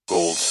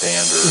gold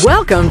standard.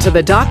 Welcome to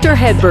the Dr.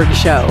 Hedberg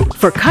Show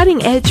for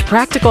cutting-edge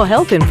practical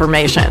health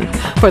information.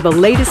 For the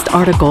latest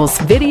articles,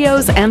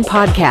 videos, and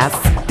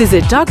podcasts,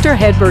 visit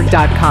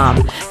drhedberg.com.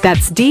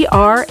 That's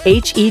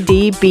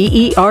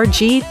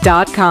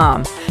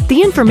drhedberg.com.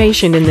 The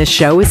information in this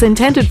show is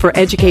intended for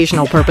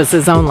educational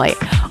purposes only.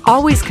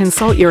 Always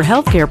consult your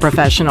healthcare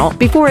professional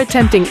before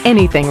attempting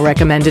anything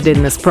recommended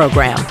in this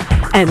program.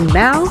 And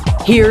now,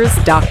 here's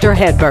Dr.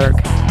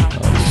 Hedberg.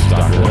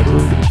 Dr.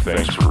 Hedberg,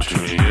 thanks for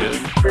tuning in.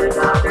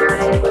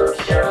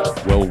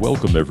 Well,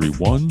 welcome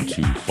everyone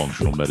to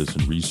Functional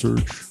Medicine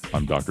Research.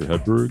 I'm Dr.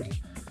 Hedberg,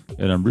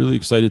 and I'm really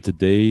excited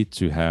today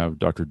to have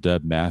Dr.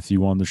 Deb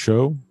Matthew on the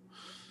show.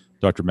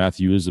 Dr.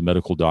 Matthew is a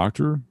medical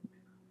doctor,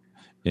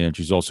 and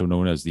she's also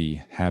known as the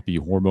Happy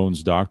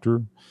Hormones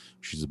Doctor.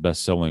 She's a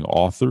best-selling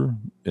author,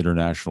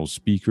 international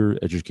speaker,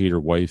 educator,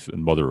 wife,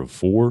 and mother of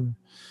 4. And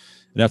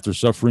after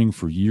suffering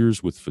for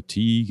years with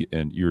fatigue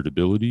and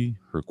irritability,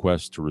 her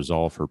quest to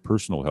resolve her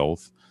personal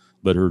health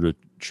led her to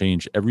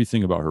change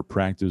everything about her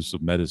practice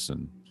of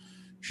medicine.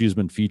 She has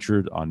been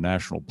featured on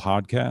national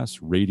podcasts,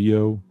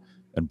 radio,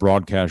 and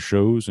broadcast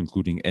shows,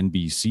 including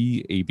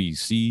NBC,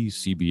 ABC,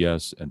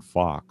 CBS, and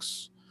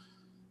Fox.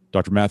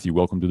 Dr. Matthew,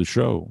 welcome to the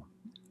show.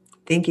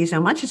 Thank you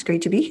so much. It's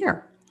great to be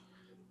here.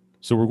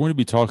 So we're going to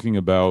be talking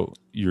about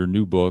your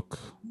new book,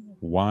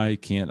 Why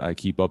Can't I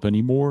Keep Up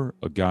Anymore?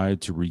 A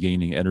Guide to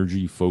Regaining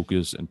Energy,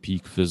 Focus, and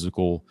Peak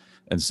Physical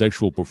and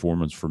Sexual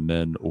Performance for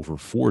Men Over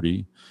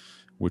 40,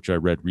 which I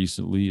read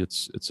recently.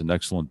 It's an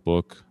excellent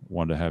book. I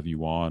wanted to have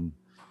you on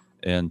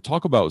and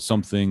talk about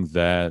something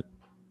that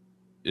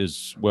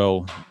is,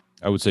 well,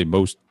 I would say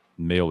most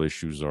male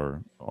issues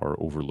are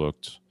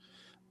overlooked,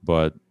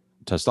 but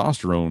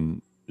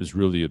testosterone is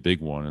really a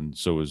big one, and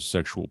so is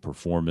sexual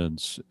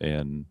performance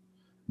and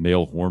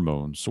male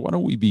hormones. So why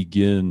don't we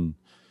begin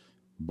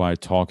by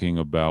talking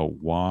about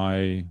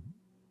why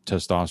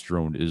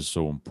testosterone is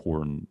so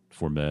important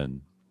for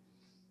men?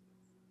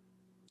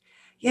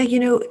 Yeah,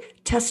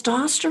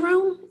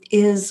 testosterone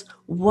is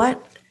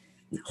what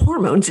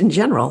hormones in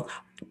general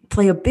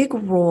play a big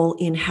role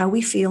in how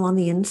we feel on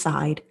the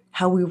inside,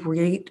 how we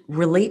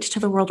relate to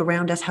the world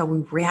around us, how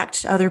we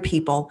react to other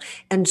people.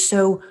 And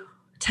so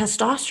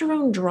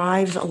testosterone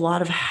drives a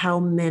lot of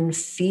how men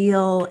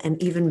feel and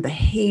even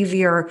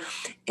behavior,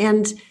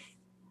 and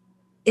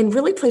it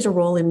really plays a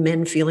role in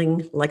men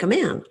feeling like a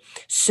man.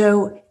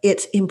 So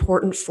it's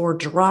important for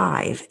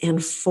drive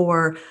and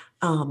for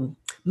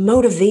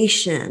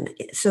motivation,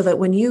 so that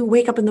when you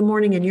wake up in the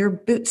morning and your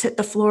boots hit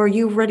the floor,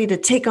 you're ready to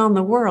take on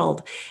the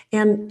world.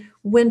 And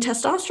when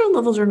testosterone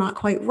levels are not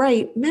quite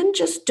right, men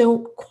just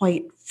don't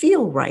quite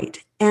feel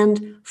right.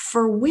 And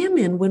for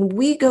women, when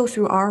we go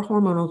through our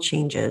hormonal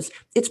changes,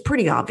 it's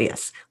pretty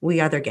obvious.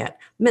 We either get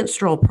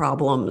menstrual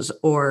problems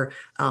or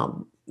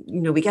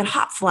we get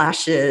hot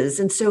flashes.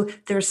 And so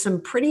there's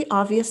some pretty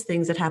obvious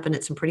things that happen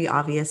at some pretty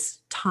obvious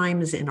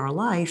times in our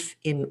life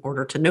in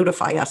order to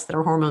notify us that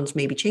our hormones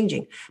may be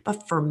changing.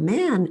 But for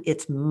men,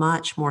 it's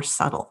much more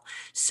subtle.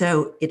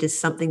 So it is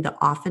something that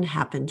often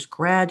happens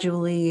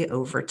gradually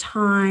over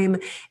time.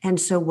 And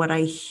so what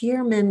I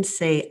hear men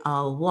say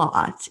a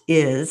lot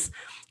is,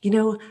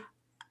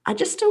 I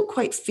just don't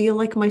quite feel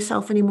like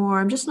myself anymore.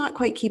 I'm just not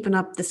quite keeping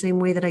up the same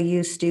way that I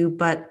used to,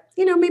 but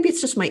maybe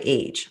it's just my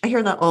age. I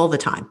hear that all the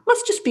time.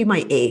 Must just be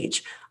my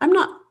age. I'm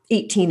not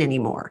 18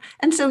 anymore.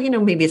 And so,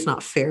 maybe it's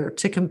not fair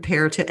to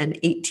compare to an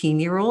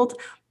 18-year-old,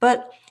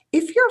 but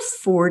if you're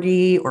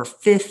 40 or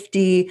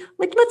 50,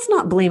 let's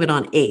not blame it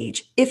on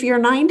age. If you're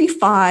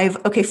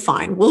 95, okay,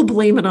 fine, we'll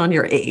blame it on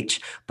your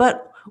age.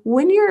 But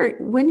when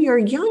you're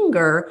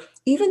younger,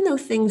 even though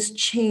things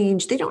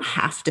change, they don't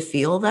have to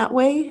feel that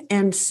way.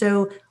 And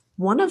so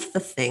one of the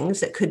things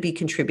that could be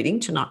contributing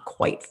to not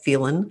quite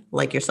feeling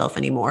like yourself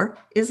anymore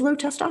is low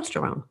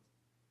testosterone.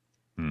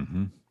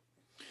 Mm-hmm.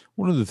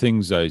 One of the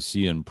things I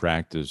see in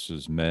practice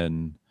is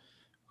men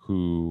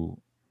who,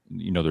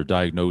 they're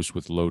diagnosed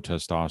with low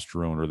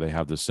testosterone or they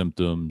have the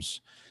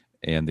symptoms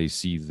and they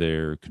see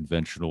their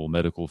conventional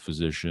medical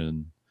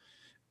physician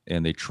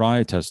and they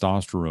try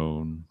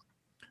testosterone,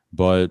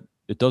 but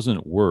it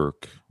doesn't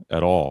work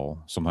at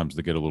all. Sometimes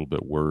they get a little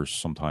bit worse.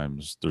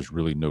 Sometimes there's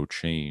really no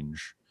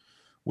change.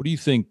 What do you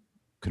think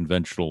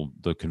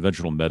the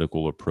conventional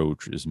medical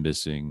approach is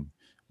missing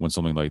when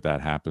something like that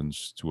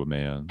happens to a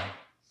man?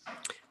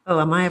 Oh,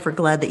 am I ever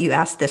glad that you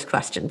asked this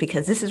question,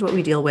 because this is what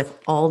we deal with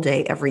all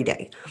day, every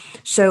day.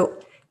 So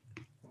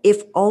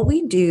if all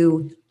we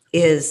do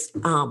is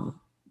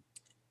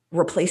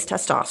replace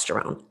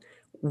testosterone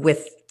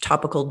with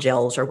topical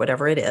gels or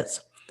whatever it is,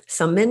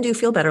 some men do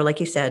feel better, like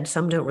you said.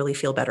 Some don't really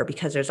feel better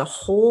because there's a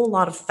whole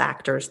lot of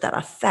factors that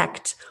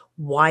affect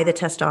why the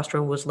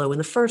testosterone was low in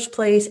the first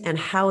place and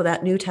how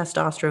that new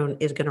testosterone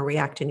is going to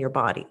react in your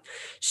body.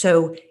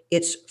 So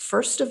it's,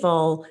 first of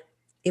all,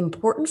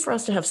 important for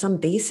us to have some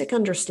basic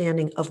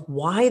understanding of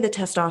why the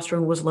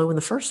testosterone was low in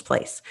the first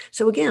place.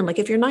 So again, like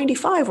if you're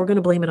 95, we're going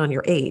to blame it on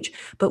your age.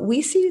 But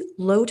we see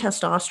low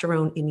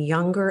testosterone in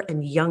younger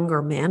and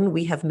younger men.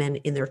 We have men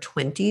in their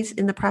 20s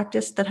in the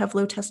practice that have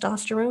low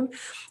testosterone.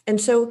 And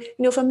so,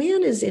 if a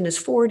man is in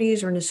his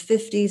 40s or in his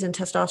 50s and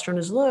testosterone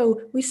is low,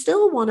 we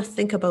still want to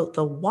think about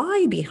the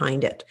why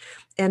behind it.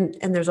 And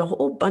there's a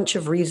whole bunch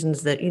of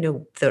reasons that,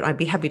 that I'd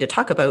be happy to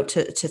talk about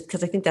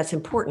because I think that's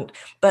important.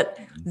 But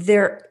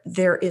there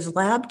is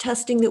lab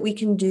testing that we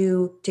can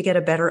do to get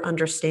a better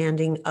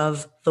understanding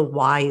of the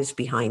whys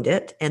behind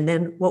it. And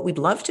then what we'd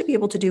love to be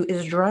able to do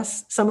is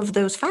address some of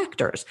those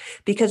factors,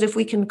 because if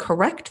we can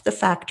correct the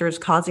factors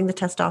causing the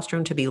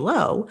testosterone to be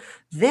low,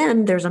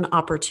 then there's an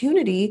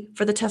opportunity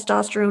for the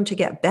testosterone to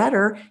get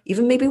better,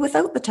 even maybe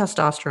without the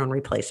testosterone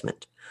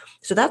replacement.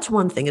 So that's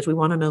one thing, is we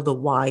want to know the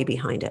why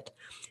behind it.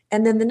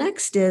 And then the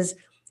next is,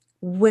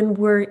 when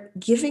we're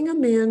giving a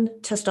man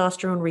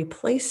testosterone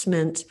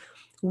replacement,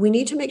 we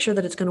need to make sure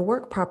that it's going to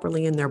work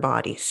properly in their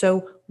body.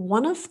 So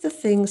one of the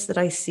things that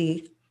I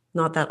see,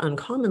 not that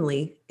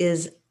uncommonly,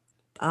 is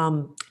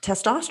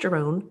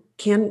testosterone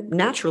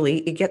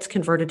it gets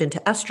converted into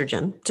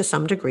estrogen to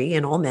some degree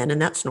in all men,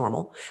 and that's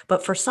normal.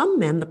 But for some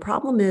men, the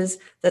problem is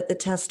that the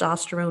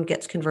testosterone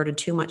gets converted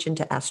too much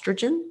into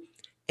estrogen.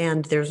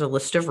 And there's a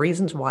list of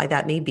reasons why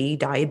that may be: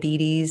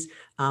 diabetes,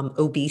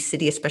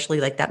 obesity,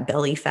 especially like that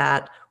belly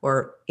fat,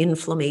 or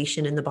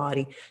inflammation in the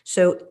body.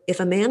 So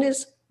if a man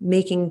is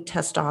making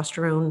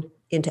testosterone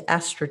into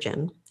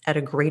estrogen at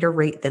a greater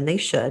rate than they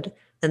should,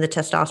 then the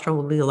testosterone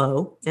will be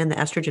low and the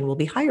estrogen will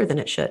be higher than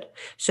it should.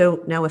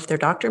 So now if their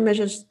doctor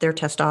measures their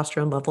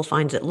testosterone level,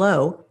 finds it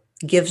low,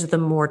 gives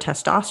them more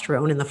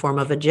testosterone in the form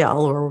of a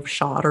gel or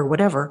shot or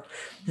whatever,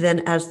 then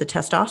as the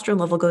testosterone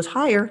level goes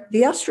higher,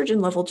 the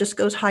estrogen level just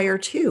goes higher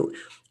too.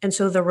 And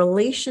so the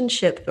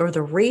relationship or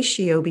the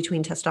ratio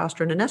between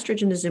testosterone and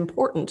estrogen is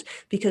important,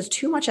 because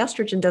too much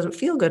estrogen doesn't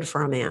feel good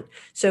for a man.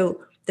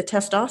 So the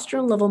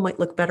testosterone level might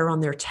look better on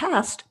their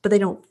test, but they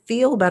don't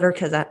feel better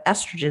because that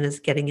estrogen is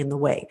getting in the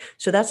way.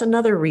 So that's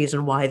another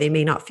reason why they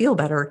may not feel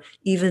better,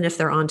 even if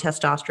they're on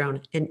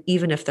testosterone and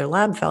even if their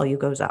lab value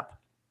goes up.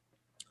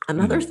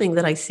 Another thing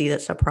that I see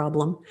that's a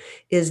problem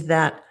is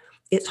that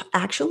it's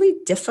actually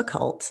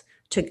difficult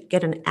to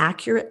get an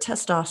accurate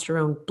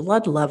testosterone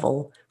blood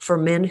level for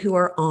men who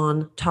are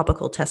on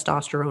topical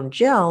testosterone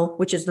gel,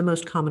 which is the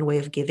most common way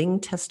of giving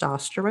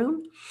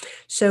testosterone.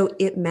 So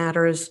it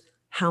matters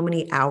how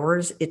many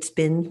hours it's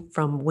been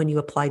from when you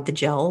applied the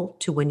gel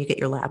to when you get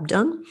your lab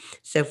done.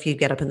 So if you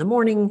get up in the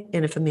morning,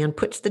 and if a man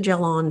puts the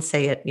gel on,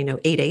 say at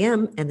 8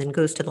 a.m. and then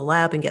goes to the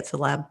lab and gets the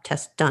lab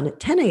test done at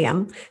 10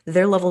 a.m.,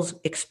 their level's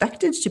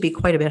expected to be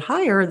quite a bit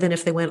higher than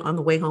if they went on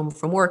the way home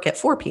from work at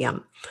 4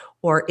 p.m.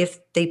 Or if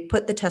they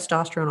put the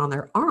testosterone on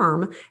their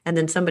arm and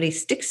then somebody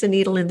sticks a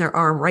needle in their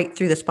arm right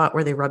through the spot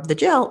where they rubbed the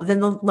gel,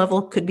 then the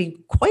level could be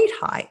quite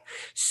high.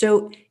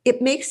 So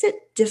it makes it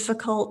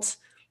difficult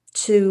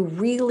to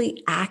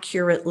really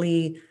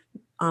accurately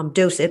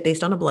dose it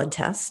based on a blood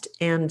test.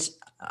 And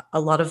a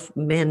lot of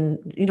men,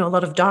 a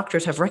lot of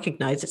doctors have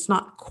recognized it's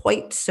not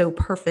quite so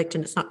perfect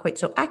and it's not quite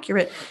so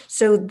accurate.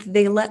 So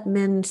they let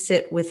men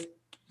sit with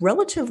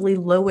relatively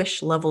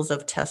lowish levels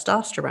of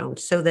testosterone,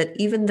 so that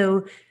even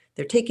though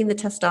they're taking the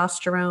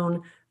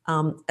testosterone,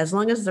 as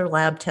long as their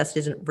lab test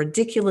isn't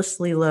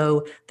ridiculously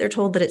low, they're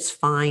told that it's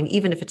fine,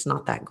 even if it's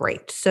not that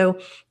great. So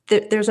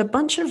there's a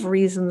bunch of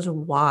reasons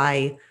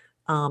why,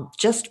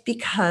 just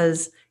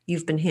because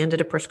you've been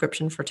handed a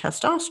prescription for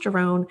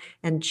testosterone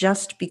and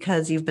just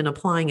because you've been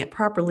applying it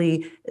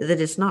properly, that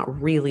it's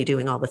not really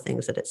doing all the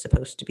things that it's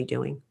supposed to be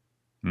doing.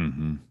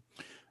 Mm-hmm.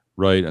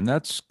 Right. And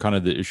that's kind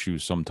of the issue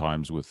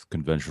sometimes with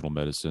conventional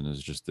medicine,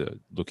 is just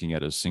looking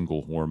at a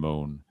single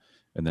hormone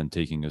and then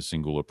taking a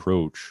single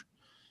approach,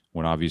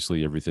 when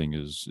obviously everything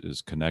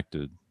is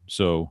connected.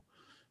 So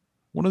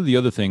one of the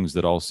other things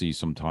that I'll see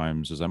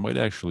sometimes is I might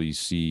actually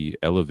see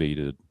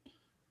elevated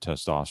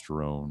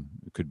testosterone.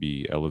 It could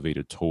be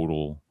elevated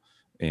total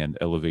and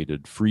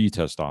elevated free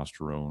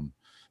testosterone,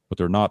 but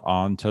they're not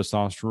on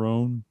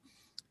testosterone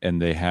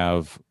and they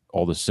have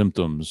all the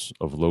symptoms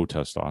of low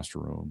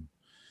testosterone.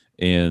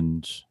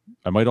 And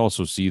I might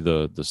also see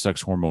the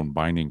sex hormone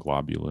binding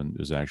globulin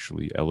is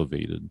actually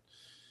elevated.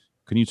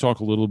 Can you talk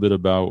a little bit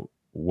about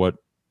what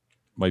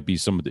might be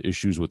some of the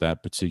issues with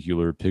that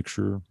particular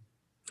picture?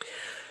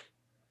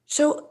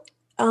 So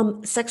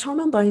sex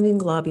hormone binding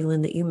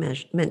globulin that you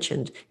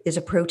mentioned is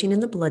a protein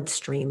in the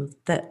bloodstream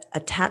that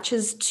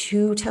attaches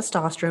to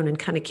testosterone and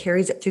kind of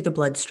carries it through the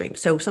bloodstream.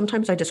 So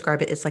sometimes I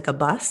describe it as like a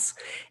bus,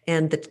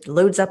 and that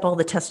loads up all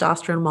the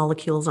testosterone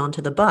molecules onto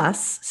the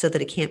bus so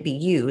that it can't be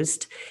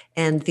used.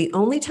 And the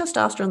only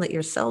testosterone that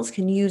your cells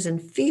can use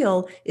and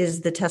feel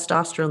is the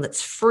testosterone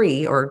that's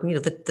free, or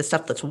the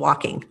stuff that's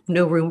walking.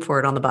 No room for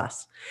it on the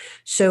bus.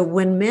 So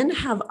when men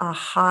have a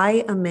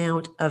high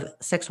amount of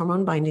sex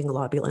hormone binding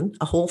globulin,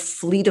 a whole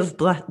fleet fleet of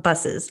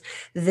buses,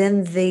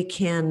 then they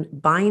can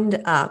bind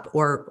up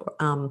or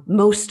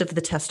most of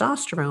the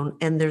testosterone,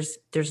 and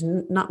there's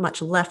not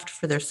much left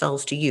for their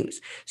cells to use.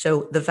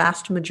 So the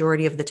vast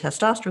majority of the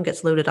testosterone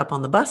gets loaded up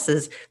on the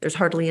buses. There's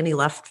hardly any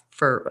left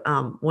for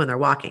when they're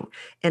walking.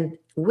 And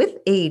with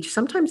age,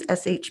 sometimes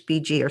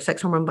SHBG or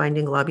sex hormone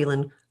binding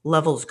globulin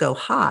levels go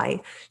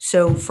high.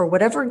 So for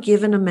whatever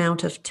given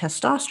amount of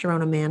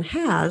testosterone a man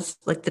has,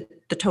 like the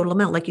total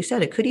amount, like you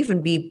said, it could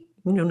even be,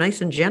 nice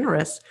and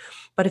generous,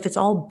 but if it's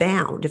all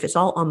bound, if it's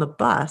all on the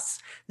bus,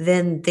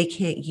 then they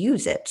can't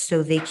use it.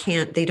 So they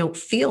don't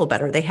feel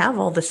better. They have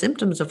all the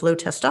symptoms of low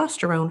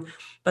testosterone,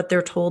 but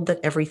they're told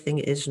that everything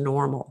is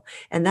normal.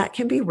 And that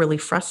can be really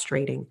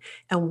frustrating.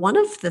 And one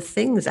of the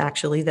things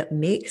actually that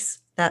makes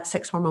that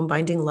sex hormone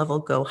binding level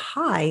go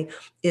high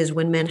is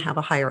when men have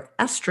a higher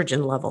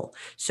estrogen level.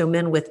 So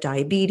men with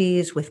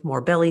diabetes, with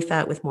more belly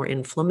fat, with more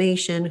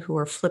inflammation, who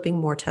are flipping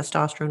more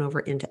testosterone over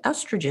into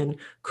estrogen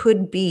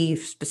could be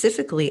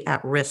specifically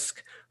at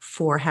risk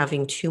for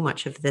having too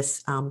much of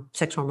this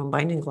sex hormone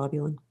binding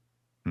globulin.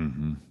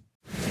 Mm-hmm.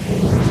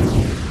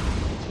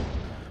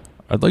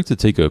 I'd like to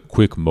take a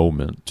quick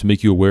moment to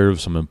make you aware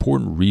of some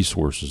important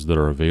resources that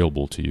are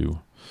available to you.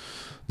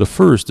 The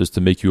first is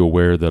to make you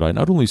aware that I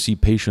not only see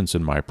patients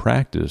in my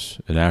practice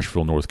in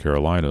Asheville, North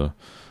Carolina,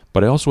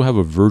 but I also have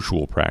a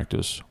virtual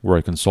practice where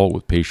I consult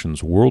with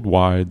patients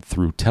worldwide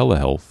through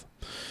telehealth.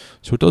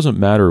 So it doesn't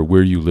matter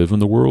where you live in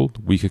the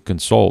world, we could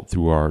consult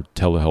through our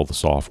telehealth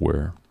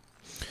software.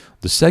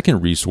 The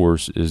second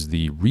resource is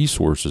the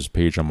resources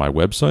page on my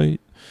website,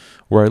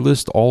 where I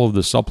list all of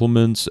the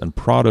supplements and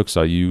products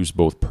I use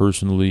both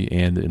personally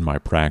and in my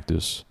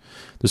practice.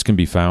 This can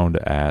be found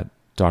at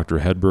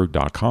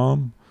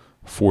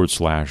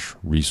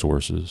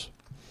drhedberg.com/resources.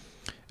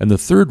 And the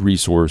third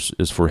resource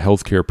is for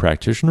healthcare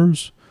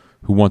practitioners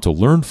who want to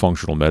learn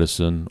functional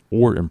medicine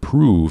or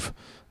improve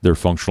their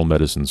functional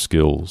medicine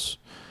skills.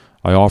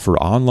 I offer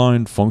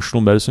online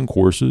functional medicine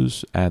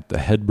courses at the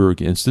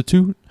Hedberg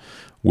Institute,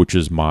 which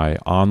is my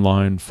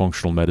online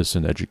functional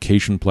medicine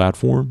education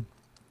platform.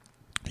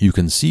 You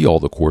can see all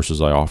the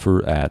courses I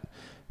offer at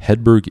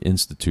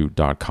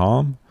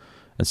hedberginstitute.com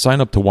and sign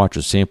up to watch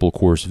a sample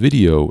course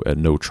video at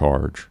no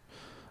charge.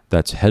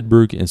 That's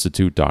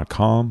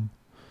hedberginstitute.com.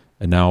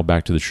 And now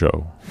back to the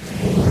show.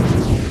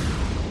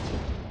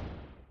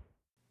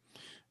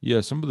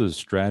 Yeah, some of the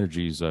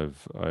strategies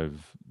I've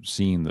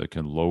seen that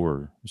can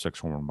lower sex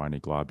hormone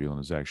binding globulin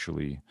is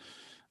actually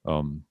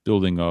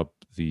building up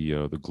the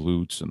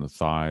glutes and the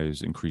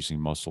thighs, increasing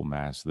muscle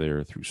mass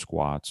there through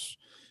squats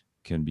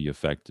can be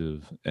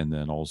effective. And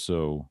then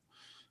also,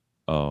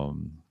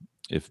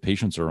 if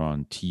patients are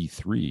on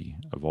T3,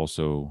 I've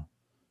also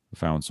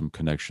found some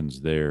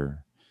connections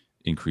there,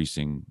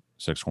 increasing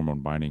sex hormone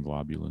binding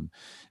globulin.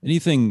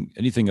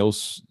 Anything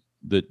else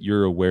that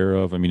you're aware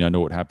of? I mean, I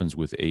know what happens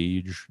with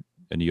age.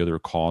 Any other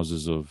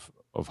causes of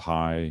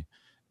high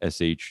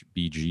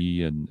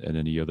SHBG and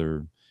any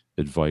other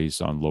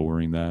advice on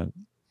lowering that?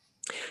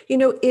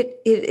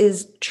 It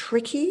is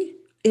tricky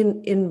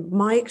in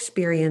my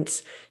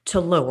experience to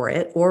lower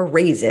it or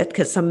raise it,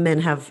 because some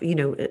men have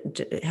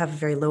a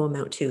very low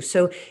amount too.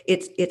 So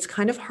it's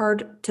kind of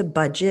hard to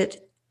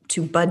budget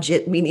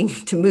meaning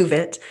to move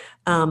it.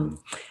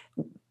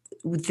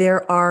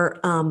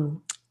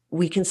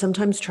 We can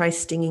sometimes try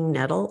stinging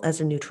nettle as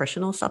a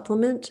nutritional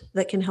supplement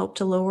that can help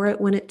to lower it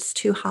when it's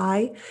too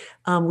high.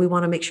 We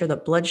want to make sure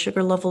that blood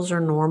sugar levels are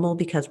normal,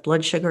 because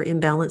blood sugar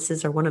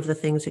imbalances are one of the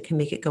things that can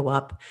make it go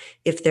up.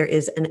 If there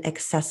is an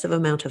excessive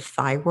amount of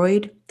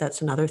thyroid,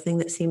 that's another thing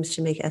that seems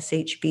to make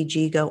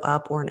SHBG go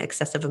up, or an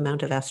excessive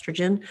amount of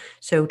estrogen.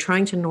 So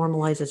trying to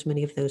normalize as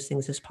many of those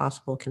things as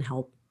possible can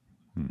help.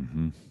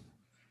 Mm-hmm.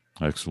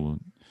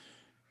 Excellent.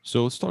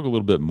 So let's talk a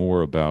little bit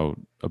more about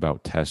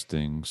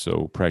testing.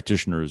 So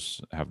practitioners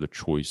have the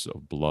choice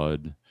of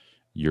blood,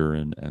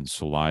 urine, and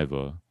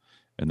saliva.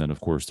 And then,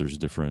 of course, there's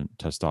different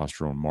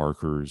testosterone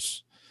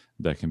markers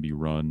that can be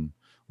run.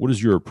 What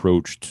is your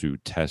approach to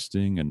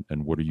testing, and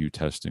what are you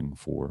testing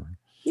for?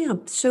 Yeah.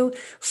 So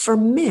for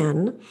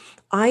men,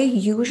 I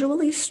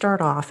usually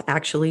start off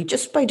actually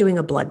just by doing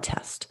a blood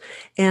test.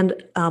 And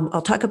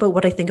I'll talk about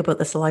what I think about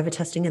the saliva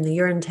testing and the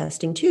urine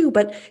testing too.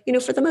 But,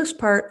 for the most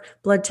part,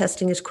 blood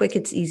testing is quick.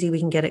 It's easy. We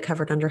can get it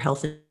covered under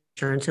health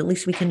insurance. At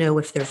least we can know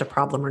if there's a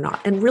problem or not.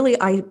 And really,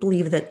 I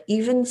believe that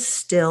even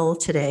still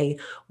today,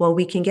 while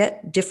we can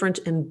get different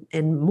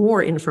and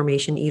more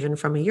information even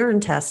from a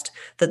urine test,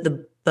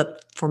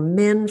 but for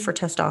men, for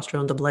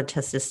testosterone, the blood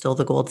test is still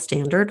the gold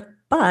standard.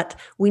 But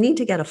we need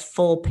to get a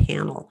full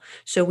panel.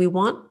 So we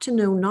want to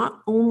know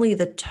not only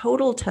the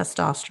total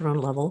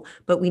testosterone level,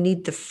 but we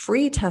need the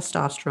free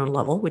testosterone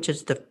level, which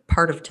is the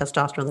part of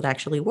testosterone that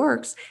actually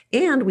works.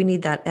 And we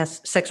need that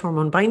sex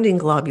hormone binding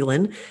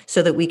globulin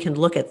so that we can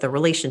look at the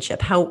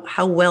relationship.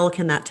 How well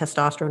can that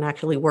testosterone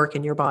actually work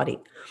in your body?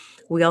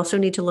 We also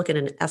need to look at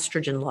an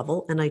estrogen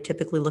level. And I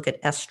typically look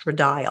at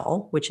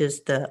estradiol, which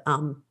is the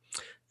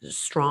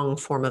strong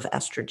form of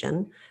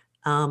estrogen.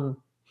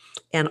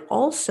 And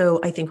also,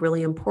 I think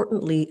really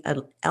importantly,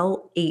 an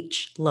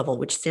LH level,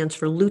 which stands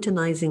for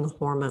luteinizing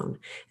hormone.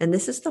 And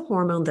this is the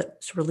hormone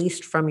that's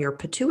released from your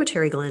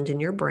pituitary gland in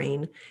your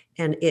brain,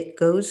 and it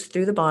goes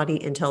through the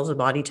body and tells the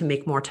body to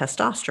make more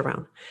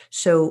testosterone.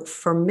 So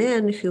for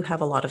men who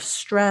have a lot of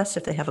stress,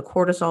 if they have a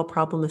cortisol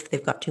problem, if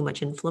they've got too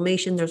much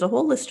inflammation, there's a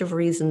whole list of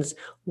reasons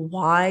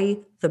why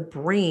the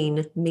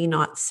brain may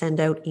not send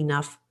out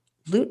enough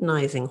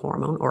luteinizing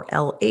hormone or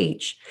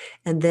LH,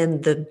 and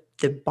then the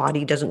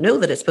body doesn't know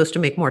that it's supposed to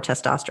make more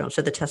testosterone,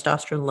 so the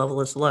testosterone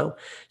level is low.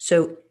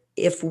 So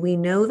if we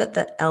know that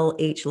the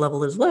LH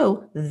level is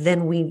low,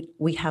 then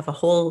we have a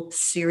whole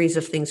series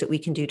of things that we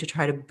can do to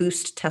try to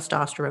boost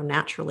testosterone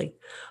naturally.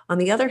 On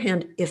the other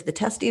hand, if the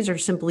testes are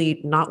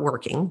simply not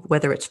working,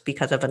 whether it's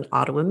because of an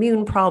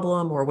autoimmune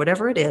problem or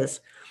whatever it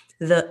is,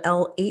 the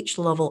LH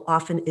level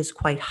often is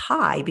quite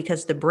high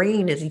because the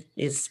brain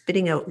is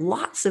spitting out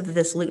lots of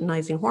this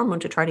luteinizing hormone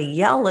to try to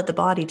yell at the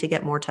body to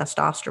get more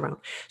testosterone.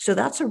 So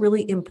that's a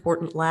really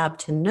important lab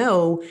to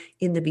know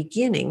in the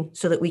beginning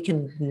so that we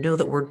can know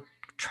that we're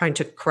trying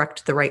to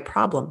correct the right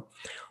problem.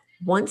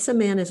 Once a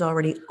man is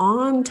already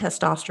on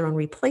testosterone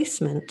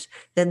replacement,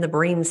 then the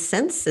brain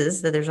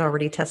senses that there's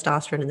already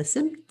testosterone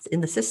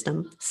in the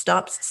system,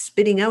 stops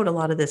spitting out a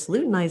lot of this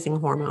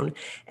luteinizing hormone.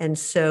 And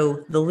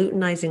so the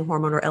luteinizing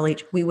hormone, or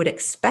LH, we would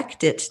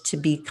expect it to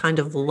be kind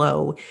of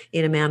low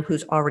in a man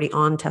who's already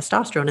on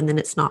testosterone, and then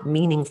it's not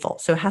meaningful.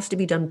 So it has to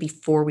be done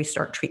before we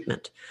start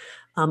treatment.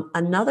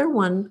 Another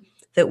one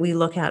that we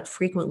look at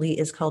frequently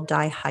is called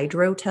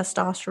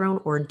dihydrotestosterone,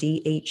 or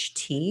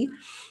DHT.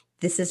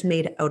 This is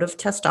made out of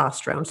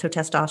testosterone. So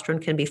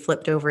testosterone can be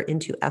flipped over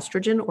into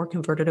estrogen or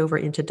converted over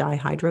into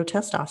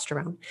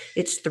dihydrotestosterone.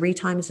 It's 3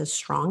 times as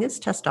strong as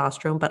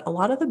testosterone, but a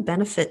lot of the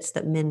benefits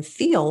that men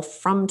feel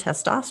from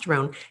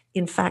testosterone,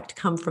 in fact,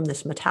 come from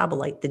this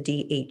metabolite, the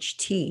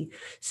DHT.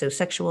 So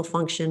sexual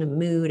function and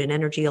mood and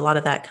energy, a lot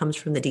of that comes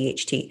from the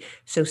DHT.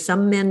 So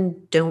some men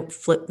don't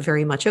flip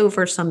very much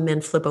over. Some men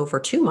flip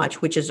over too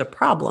much, which is a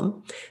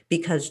problem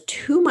because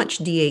too much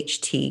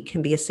DHT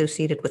can be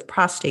associated with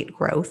prostate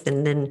growth.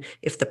 And then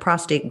if the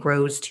prostate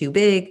grows too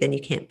big, then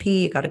you can't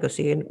pee. You got to go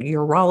see a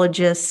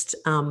urologist.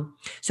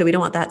 So we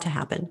don't want that to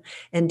happen.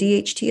 And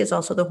DHT is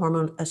also the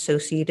hormone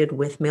associated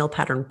with male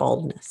pattern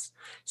baldness.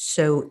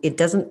 So it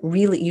doesn't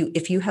really,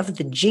 if you have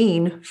the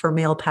gene for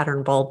male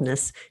pattern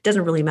baldness, it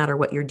doesn't really matter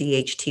what your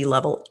DHT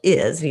level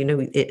is.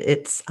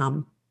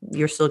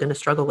 You're still going to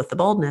struggle with the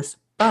baldness.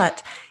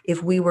 But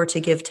if we were to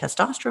give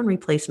testosterone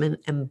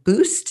replacement and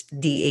boost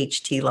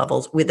DHT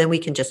levels, then we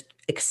can just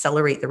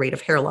accelerate the rate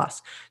of hair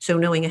loss. So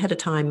knowing ahead of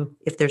time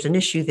if there's an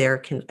issue there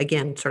can,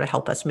 again, sort of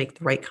help us make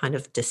the right kind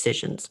of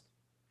decisions.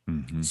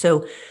 Mm-hmm.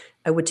 So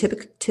I would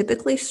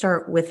typically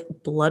start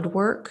with blood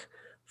work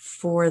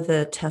for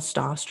the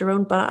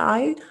testosterone, but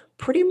I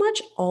pretty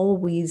much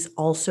always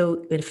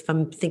also, if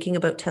I'm thinking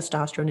about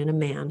testosterone in a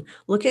man,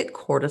 look at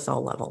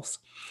cortisol levels.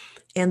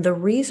 And the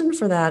reason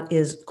for that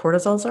is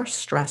cortisol is our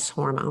stress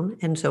hormone,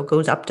 and so it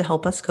goes up to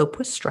help us cope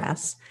with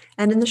stress.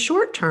 And in the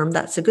short term,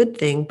 that's a good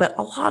thing, but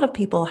a lot of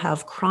people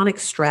have chronic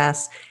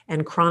stress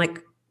and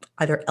chronic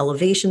either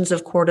elevations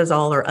of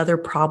cortisol or other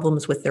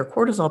problems with their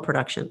cortisol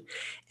production.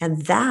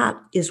 And that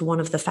is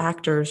one of the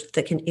factors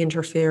that can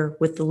interfere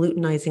with the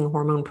luteinizing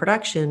hormone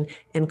production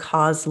and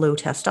cause low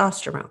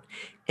testosterone.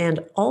 And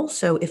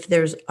also, if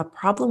there's a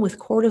problem with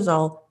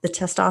cortisol, the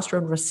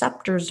testosterone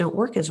receptors don't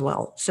work as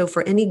well. So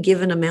for any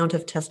given amount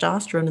of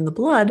testosterone in the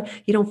blood,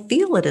 you don't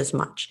feel it as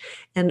much.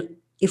 And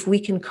if we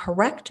can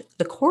correct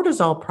the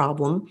cortisol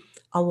problem,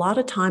 a lot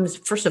of times,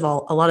 first of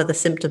all, a lot of the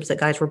symptoms that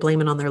guys were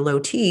blaming on their low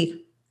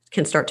T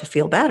can start to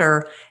feel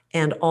better.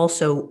 And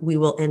also we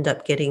will end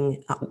up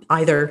getting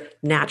either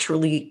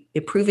naturally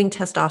improving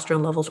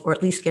testosterone levels or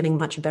at least getting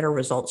much better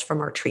results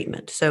from our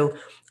treatment. So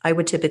I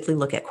would typically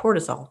look at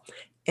cortisol.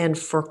 And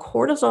for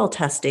cortisol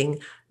testing,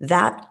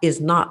 that is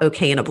not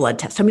okay in a blood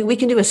test. I mean, we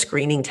can do a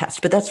screening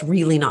test, but that's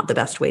really not the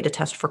best way to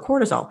test for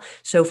cortisol.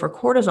 So for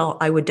cortisol,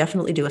 I would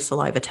definitely do a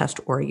saliva test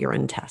or a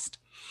urine test.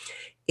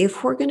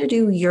 If we're going to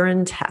do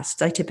urine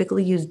tests, I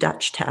typically use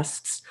Dutch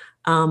tests.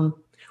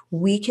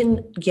 We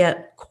can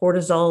get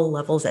cortisol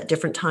levels at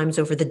different times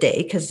over the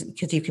day because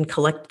you can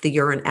collect the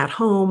urine at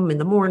home in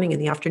the morning, in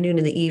the afternoon,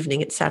 in the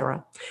evening,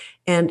 etc.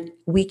 And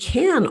we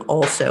can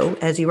also,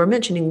 as you were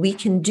mentioning, we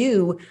can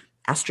do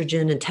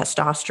estrogen and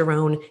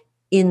testosterone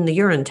in the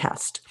urine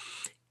test.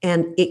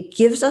 And it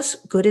gives us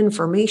good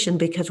information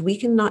because we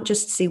can not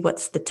just see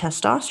what's the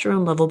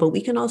testosterone level, but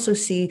we can also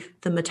see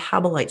the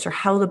metabolites or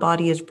how the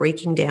body is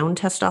breaking down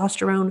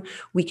testosterone.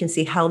 We can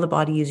see how the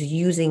body is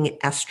using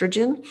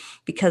estrogen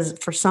because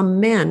for some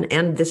men,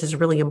 and this is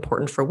really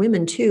important for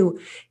women too,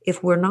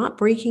 if we're not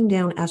breaking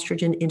down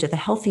estrogen into the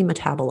healthy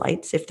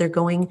metabolites, if they're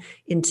going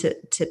into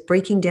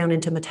breaking down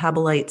into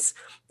metabolites,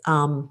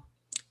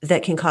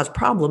 that can cause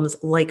problems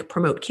like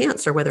promote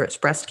cancer, whether it's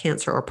breast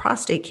cancer or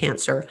prostate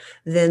cancer,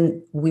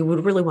 then we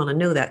would really want to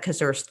know that because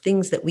there's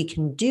things that we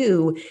can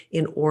do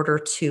in order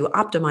to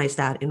optimize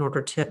that, in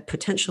order to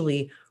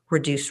potentially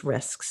reduce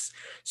risks.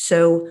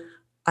 So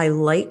I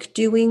like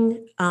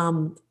doing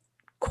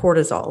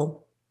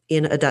cortisol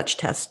in a Dutch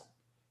test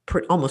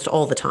almost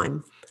all the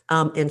time.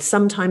 And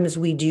sometimes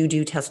we do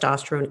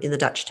testosterone in the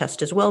Dutch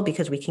test as well,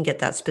 because we can get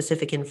that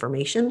specific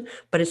information,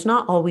 but it's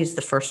not always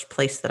the first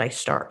place that I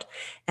start.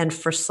 And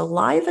for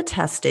saliva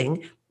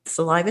testing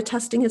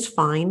is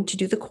fine to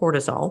do the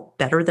cortisol,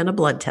 better than a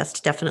blood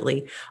test,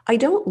 definitely. I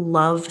don't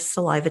love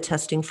saliva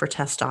testing for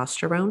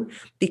testosterone,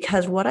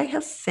 because what I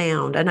have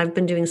found, and I've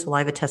been doing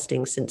saliva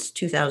testing since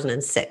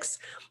 2006,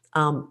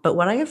 but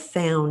what I have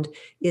found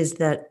is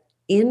that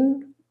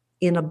in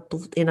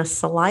a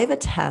saliva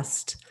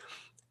test,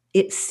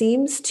 it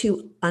seems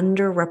to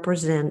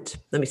underrepresent,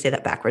 let me say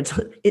that backwards.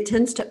 It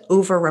tends to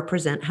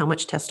overrepresent how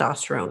much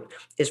testosterone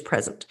is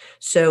present.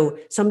 So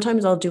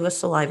sometimes I'll do a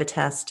saliva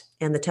test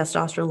and the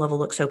testosterone level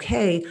looks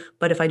okay,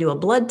 but if I do a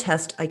blood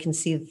test, I can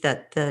see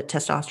that the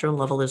testosterone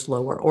level is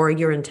lower, or a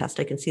urine test,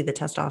 I can see the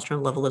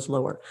testosterone level is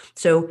lower.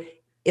 So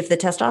if the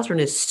testosterone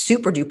is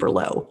super duper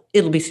low,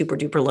 it'll be super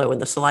duper low in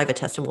the saliva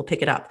test and we'll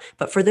pick it up.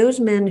 But for those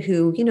men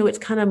who, it's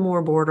kind of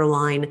more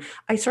borderline,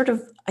 I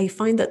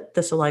find that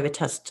the saliva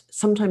test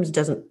sometimes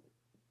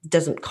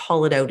doesn't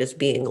call it out as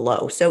being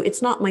low. So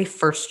it's not my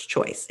first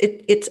choice.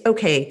 It's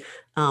okay.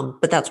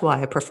 But that's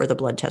why I prefer the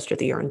blood test or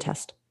the urine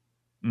test.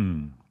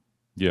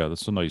 Yeah,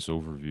 that's a nice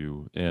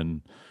overview.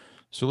 And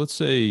so let's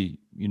say,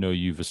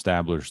 you've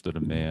established that a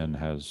man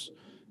has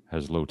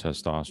low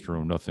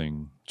testosterone,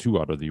 nothing too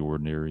out of the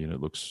ordinary, and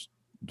it looks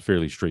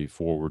fairly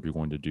straightforward. You're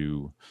going to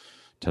do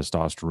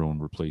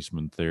testosterone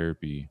replacement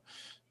therapy.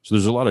 So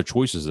there's a lot of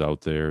choices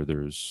out there.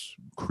 There's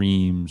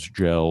creams,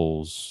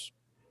 gels,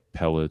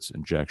 pellets,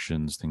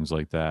 injections, things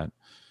like that.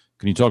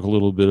 Can you talk a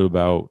little bit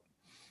about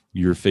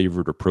your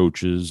favorite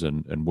approaches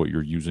and what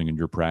you're using in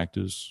your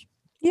practice?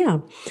 Yeah.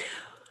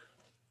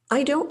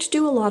 I don't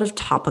do a lot of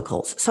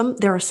topicals.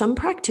 There are some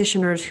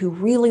practitioners who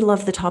really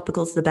love the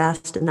topicals the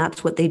best, and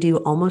that's what they do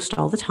almost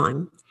all the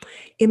time.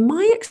 In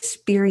my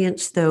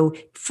experience, though,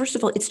 first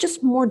of all, it's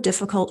just more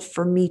difficult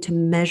for me to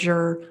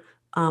measure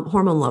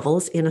hormone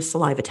levels in a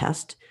saliva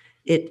test.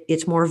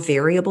 It's more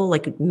variable,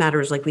 like it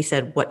matters, like we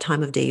said, what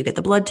time of day you get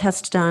the blood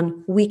test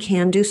done. We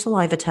can do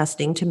saliva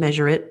testing to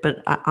measure it,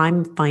 but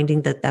I'm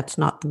finding that that's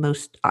not the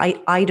most,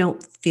 I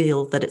don't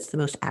feel that it's the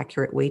most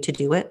accurate way to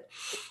do it.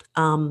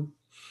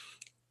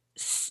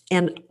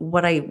 And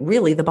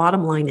the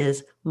bottom line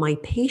is, my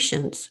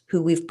patients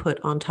who we've put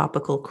on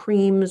topical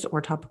creams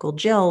or topical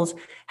gels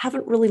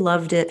haven't really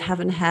loved it,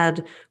 haven't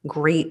had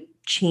great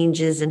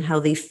changes in how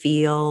they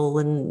feel,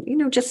 and,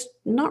 just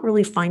not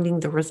really finding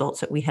the results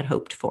that we had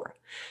hoped for.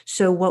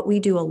 So what we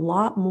do a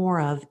lot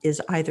more of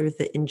is either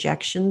the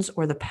injections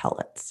or the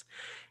pellets.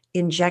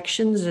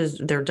 Injections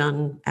they're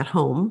done at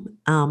home.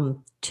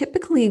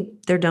 Typically,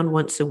 they're done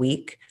once a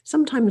week.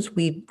 Sometimes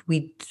we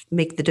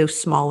make the dose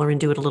smaller and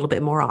do it a little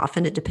bit more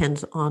often. It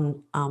depends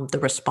on the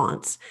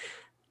response.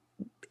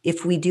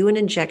 If we do an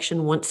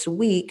injection once a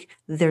week,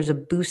 there's a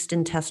boost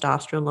in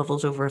testosterone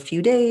levels over a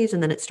few days,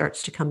 and then it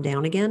starts to come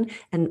down again.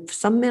 And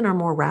some men are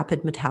more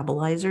rapid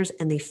metabolizers,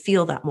 and they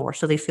feel that more.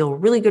 So they feel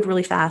really good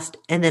really fast,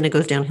 and then it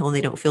goes downhill and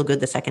they don't feel good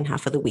the second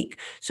half of the week.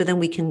 So then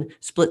we can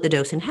split the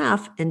dose in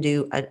half and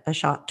do a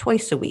shot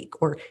twice a week.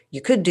 Or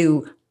you could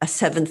do a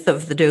seventh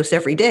of the dose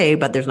every day,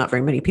 but there's not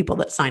very many people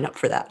that sign up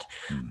for that.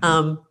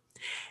 Mm-hmm.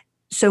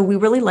 So we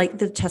really like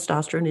the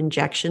testosterone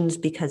injections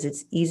because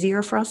it's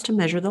easier for us to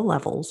measure the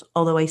levels.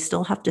 Although I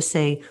still have to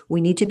say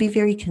we need to be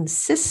very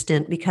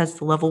consistent, because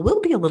the level will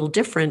be a little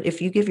different.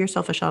 If you give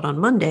yourself a shot on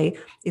Monday,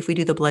 if we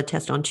do the blood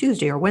test on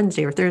Tuesday or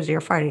Wednesday or Thursday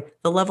or Friday,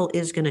 the level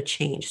is going to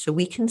change. So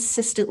we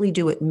consistently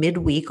do it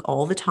midweek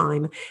all the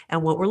time.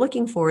 And what we're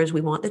looking for is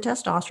we want the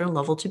testosterone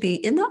level to be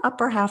in the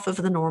upper half of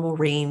the normal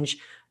range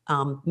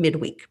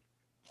midweek.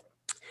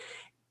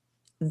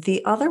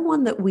 The other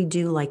one that we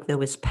do like,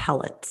 though, is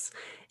pellets.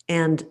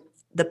 And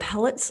the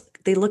pellets,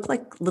 they look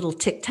like little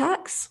Tic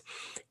Tacs,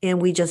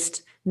 and we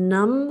just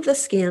numb the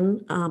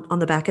skin on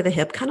the back of the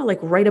hip, kind of like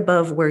right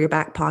above where your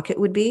back pocket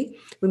would be.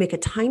 We make a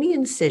tiny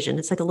incision.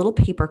 It's like a little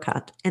paper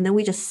cut. And then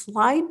we just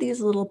slide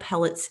these little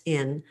pellets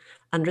in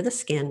under the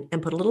skin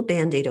and put a little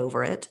Band-Aid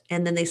over it.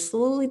 And then they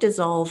slowly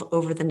dissolve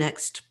over the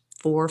next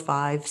 4,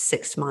 5,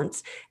 6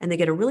 months, and they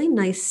get a really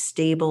nice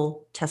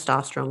stable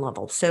testosterone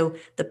level. So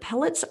the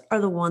pellets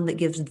are the one that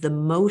gives the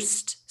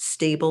most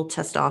stable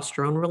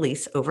testosterone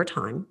release over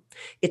time.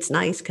 It's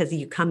nice because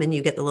you come in,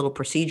 you get the little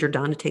procedure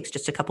done. It takes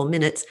just a couple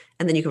minutes,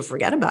 and then you can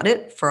forget about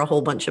it for a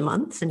whole bunch of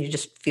months, and you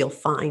just feel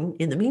fine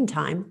in the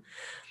meantime.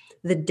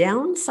 The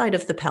downside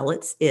of the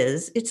pellets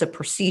is it's a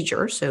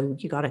procedure. So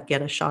you got to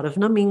get a shot of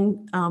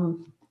numbing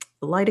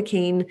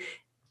lidocaine,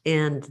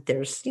 and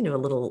there's, a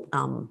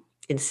little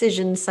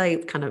incision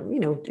site, kind of,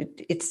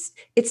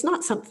 it's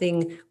not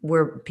something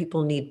where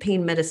people need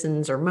pain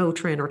medicines or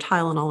Motrin or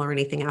Tylenol or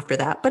anything after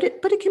that, but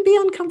it can be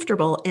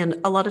uncomfortable. And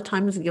a lot of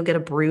times you'll get a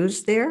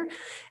bruise there,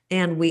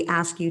 and we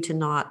ask you to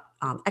not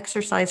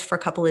exercise for a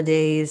couple of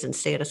days and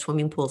stay out of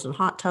swimming pools and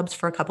hot tubs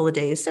for a couple of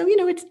days. So,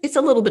 it's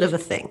a little bit of a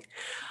thing.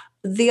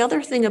 The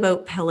other thing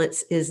about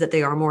pellets is that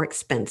they are more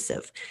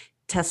expensive.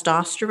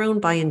 testosterone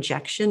by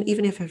injection,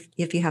 even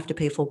if you have to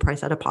pay full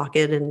price out of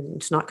pocket and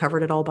it's not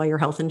covered at all by your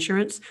health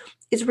insurance,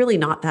 is really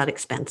not that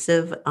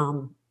expensive.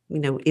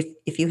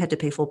 If you had to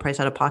pay full price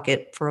out of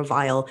pocket for a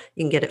vial,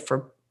 you can get it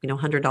for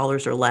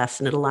 $100 or less,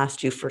 and it'll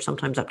last you for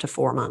sometimes up to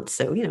 4 months.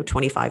 So,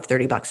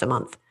 $25-$30 a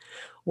month.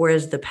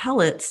 Whereas the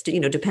pellets,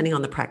 depending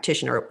on the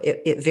practitioner,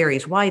 it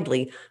varies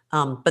widely,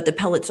 but the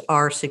pellets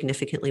are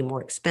significantly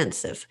more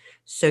expensive.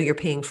 So you're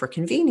paying for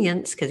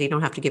convenience because you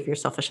don't have to give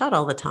yourself a shot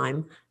all the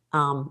time,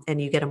 and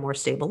you get a more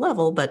stable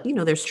level, but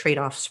there's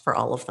trade-offs for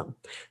all of them.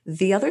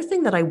 The other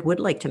thing that I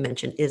would like to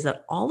mention is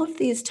that all of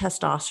these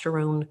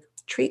testosterone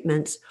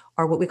treatments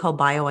are what we call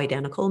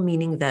bioidentical,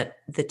 meaning that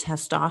the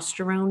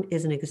testosterone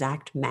is an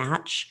exact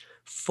match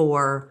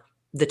for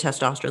the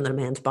testosterone that a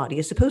man's body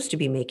is supposed to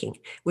be making,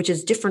 which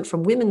is different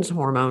from women's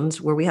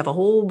hormones, where we have a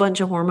whole bunch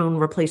of hormone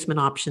replacement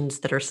options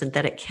that are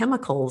synthetic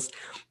chemicals,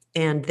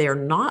 and they're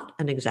not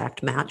an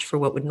exact match for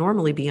what would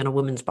normally be in a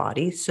woman's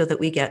body, so that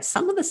we get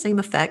some of the same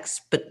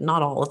effects, but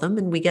not all of them,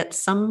 and we get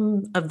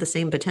some of the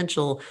same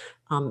potential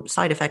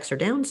side effects or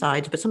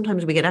downsides, but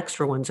sometimes we get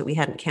extra ones that we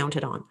hadn't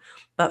counted on.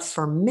 But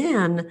for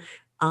men,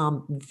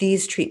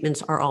 these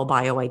treatments are all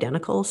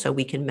bioidentical, so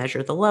we can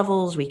measure the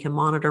levels, we can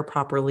monitor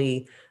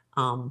properly.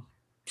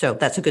 So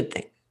that's a good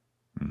thing.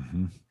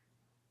 Mm-hmm.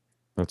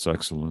 That's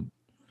excellent.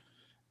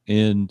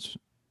 And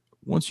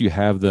once you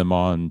have them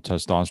on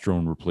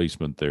testosterone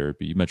replacement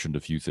therapy, you mentioned a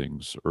few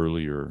things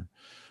earlier.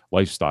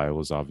 Lifestyle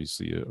is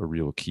obviously a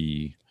real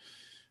key.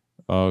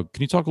 Can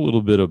you talk a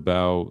little bit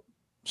about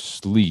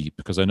sleep?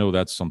 Because I know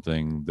that's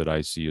something that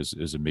I see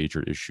as a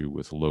major issue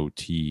with low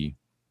T.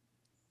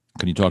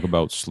 Can you talk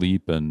about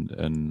sleep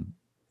and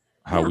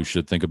how we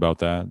should think about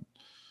that?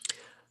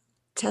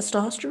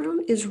 Testosterone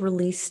is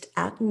released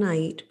at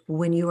night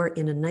when you are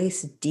in a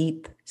nice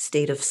deep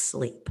state of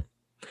sleep.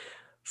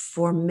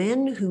 For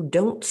men who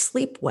don't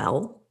sleep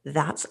well,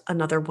 that's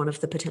another one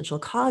of the potential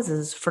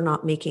causes for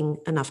not making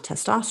enough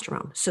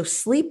testosterone. So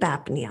sleep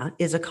apnea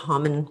is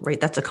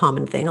that's a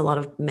common thing. A lot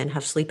of men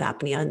have sleep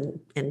apnea,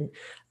 and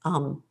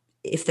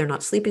if they're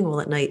not sleeping well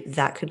at night,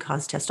 that could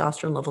cause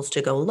testosterone levels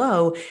to go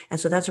low. And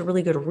so that's a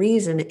really good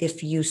reason.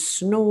 If you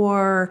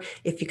snore,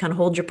 if you kind of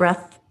hold your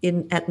breath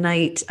in at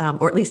night,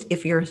 or at least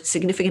if your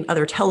significant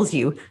other tells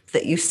you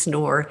that you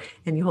snore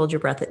and you hold your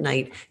breath at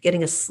night,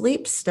 getting a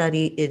sleep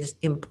study is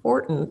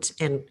important,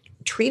 and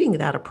treating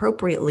that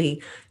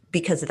appropriately,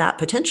 because that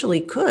potentially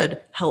could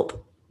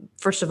help,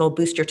 first of all,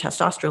 boost your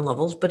testosterone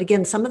levels. But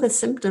again, some of the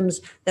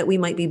symptoms that we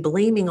might be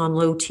blaming on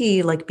low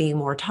T, like being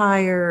more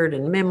tired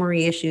and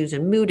memory issues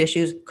and mood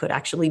issues, could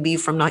actually be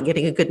from not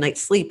getting a good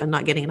night's sleep and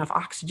not getting enough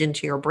oxygen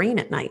to your brain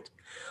at night.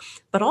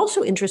 But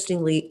also,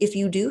 interestingly, if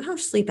you do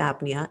have sleep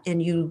apnea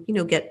and you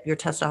get your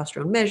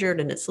testosterone measured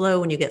and it's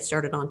low and you get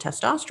started on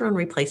testosterone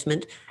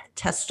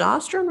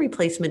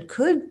replacement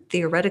could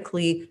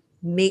theoretically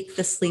make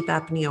the sleep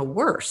apnea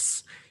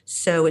worse.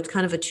 So it's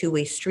kind of a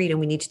two-way street, and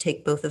we need to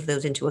take both of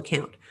those into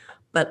account.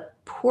 But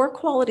poor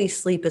quality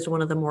sleep is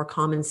one of the more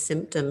common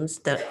symptoms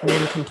that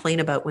men complain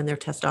about when their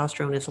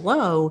testosterone is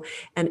low.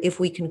 And if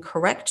we can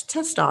correct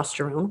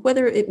testosterone,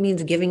 whether it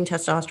means giving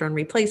testosterone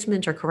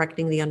replacement or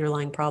correcting the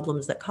underlying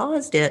problems that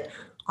caused it,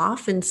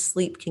 often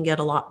sleep can get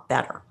a lot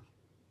better.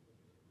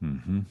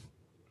 Mm-hmm.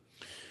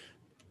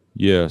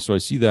 Yeah, so I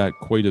see that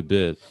quite a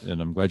bit,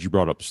 and I'm glad you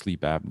brought up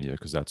sleep apnea,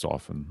 because that's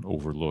often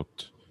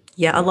overlooked.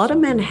 Yeah, a lot of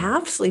men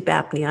have sleep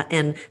apnea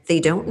and they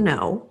don't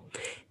know.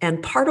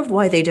 And part of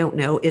why they don't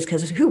know is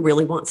because who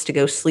really wants to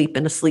go sleep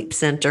in a sleep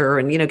center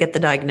and, get the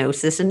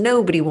diagnosis, and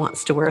nobody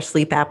wants to wear a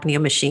sleep apnea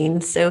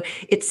machine. So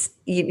it's,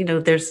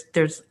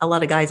 there's a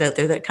lot of guys out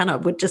there that kind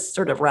of would just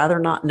sort of rather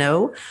not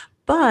know.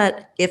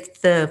 But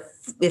if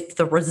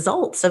the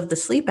results of the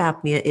sleep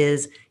apnea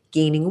is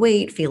gaining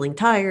weight, feeling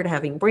tired,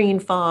 having brain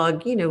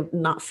fog,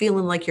 not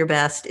feeling like your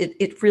best,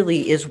 it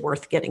really is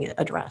worth getting it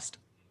addressed.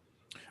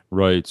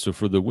 Right. So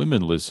for the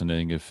women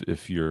listening,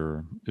 if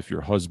your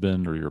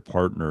husband or your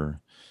partner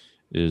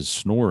is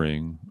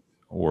snoring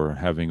or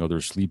having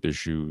other sleep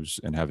issues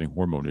and having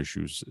hormone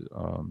issues,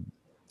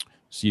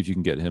 see if you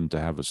can get him to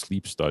have a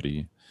sleep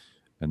study,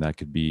 and that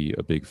could be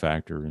a big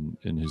factor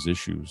in his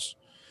issues.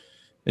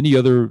 Any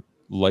other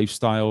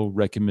lifestyle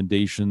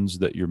recommendations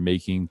that you're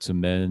making to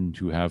men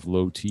who have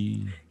low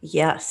T?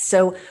 Yes.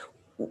 So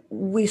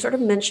we sort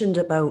of mentioned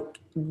about,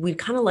 we'd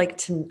kind of like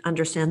to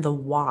understand the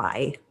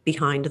why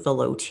behind the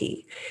low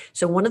T.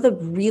 So one of the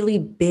really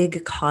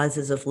big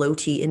causes of low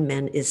T in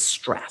men is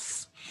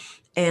stress.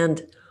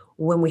 And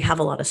when we have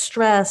a lot of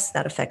stress,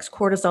 that affects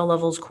cortisol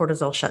levels.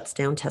 Cortisol shuts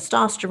down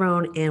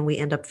testosterone, and we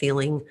end up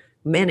feeling,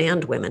 men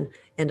and women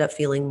end up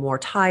feeling more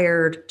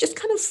tired, just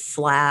kind of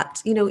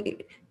flat.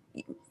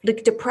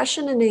 Like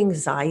depression and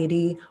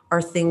anxiety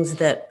are things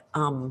that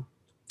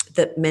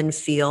men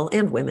feel,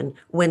 and women,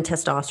 when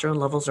testosterone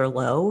levels are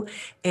low.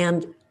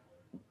 And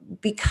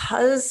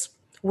because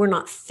we're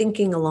not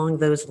thinking along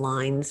those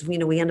lines,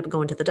 we end up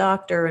going to the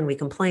doctor and we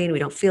complain, we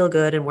don't feel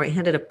good, and we're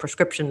handed a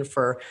prescription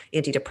for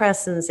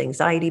antidepressants,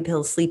 anxiety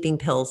pills, sleeping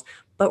pills.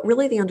 but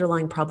really the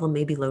underlying problem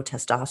may be low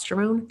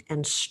testosterone,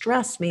 and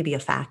stress may be a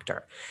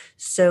factor.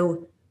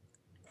 So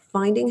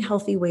finding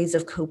healthy ways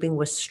of coping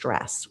with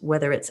stress,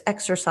 whether it's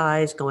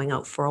exercise, going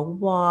out for a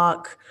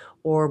walk,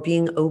 or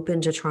being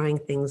open to trying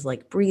things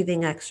like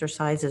breathing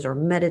exercises or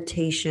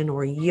meditation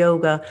or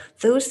yoga,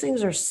 those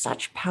things are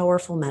such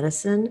powerful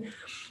medicine.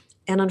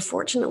 And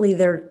unfortunately,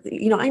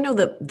 I know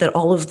that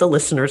all of the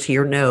listeners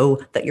here know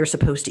that you're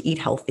supposed to eat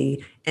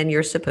healthy and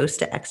you're supposed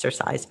to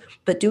exercise,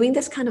 but doing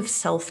this kind of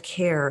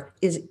self-care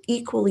is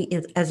equally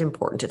as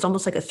important. It's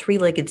almost like a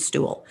three-legged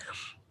stool.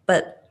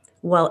 But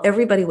while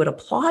everybody would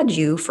applaud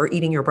you for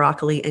eating your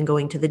broccoli and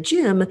going to the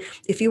gym,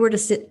 if you were to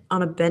sit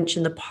on a bench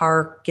in the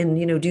park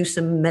and, do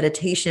some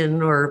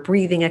meditation or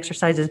breathing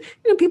exercises,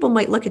 people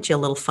might look at you a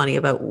little funny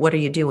about what are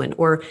you doing?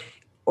 Or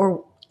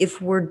if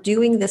we're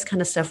doing this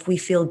kind of stuff, we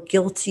feel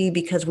guilty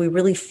because we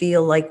really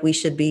feel like we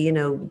should be,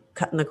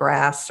 cutting the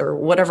grass or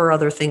whatever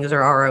other things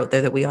there are out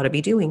there that we ought to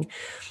be doing.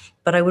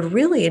 But I would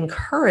really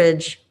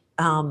encourage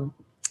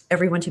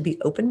everyone to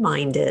be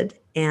open-minded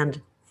and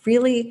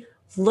really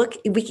look.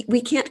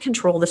 We can't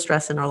control the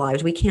stress in our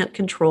lives. We can't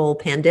control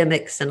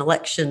pandemics and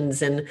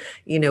elections and,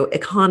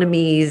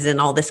 economies and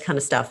all this kind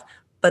of stuff.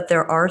 But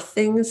there are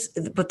things,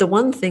 but the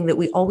one thing that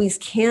we always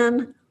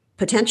can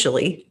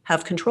potentially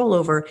have control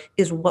over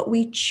is what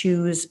we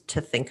choose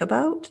to think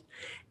about,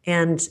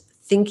 and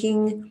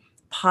thinking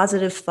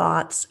positive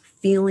thoughts,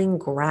 feeling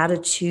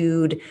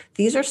gratitude.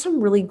 These are some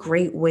really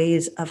great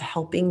ways of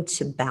helping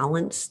to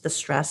balance the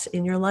stress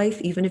in your life.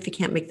 Even if you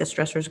can't make the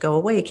stressors go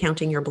away,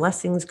 counting your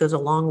blessings goes a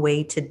long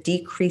way to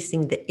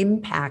decreasing the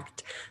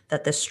impact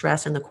that the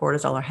stress and the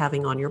cortisol are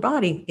having on your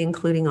body,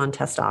 including on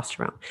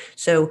testosterone.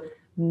 So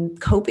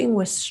coping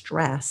with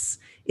stress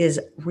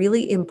is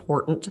really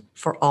important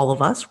for all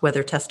of us,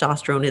 whether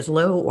testosterone is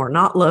low or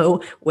not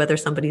low, whether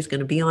somebody's going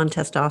to be on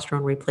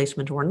testosterone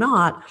replacement or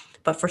not.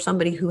 But for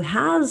somebody who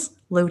has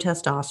low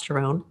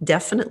testosterone,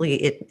 definitely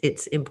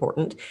it's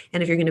important.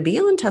 And if you're going to be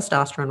on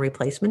testosterone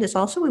replacement, it's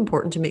also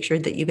important to make sure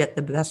that you get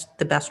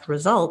the best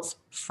results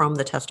from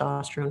the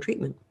testosterone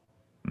treatment.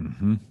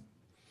 Mm-hmm.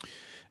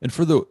 And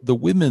for the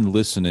women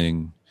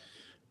listening,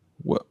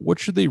 what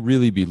should they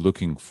really be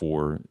looking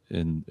for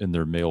in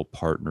their male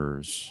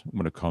partners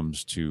when it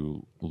comes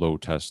to low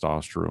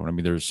testosterone? I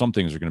mean, there's some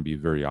things that are going to be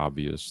very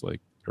obvious, like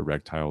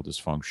erectile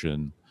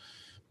dysfunction,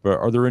 but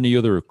are there any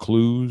other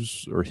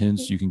clues or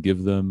hints you can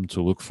give them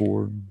to look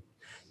for?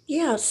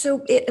 Yeah, so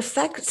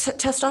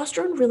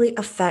testosterone really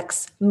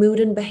affects mood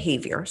and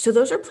behavior. So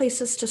those are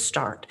places to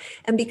start.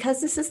 And because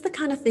this is the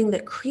kind of thing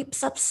that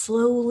creeps up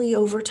slowly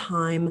over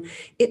time,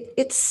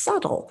 it's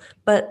subtle,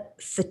 but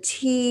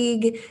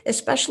fatigue,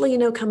 especially,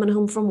 coming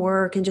home from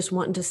work and just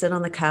wanting to sit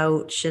on the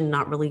couch and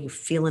not really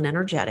feeling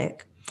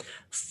energetic.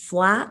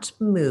 Flat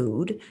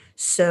mood,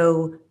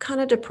 so kind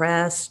of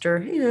depressed or,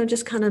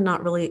 just kind of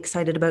not really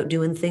excited about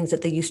doing things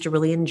that they used to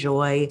really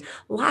enjoy.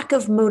 Lack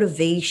of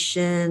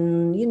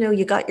motivation,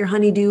 you got your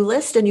honey-do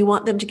list and you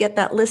want them to get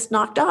that list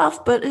knocked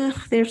off, but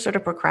they're sort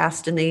of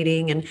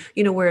procrastinating. And,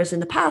 whereas in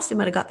the past they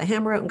might have got the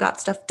hammer out and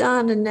got stuff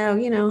done. And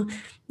now,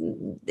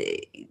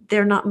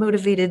 they're not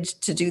motivated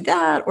to do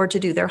that or to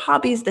do their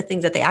hobbies, the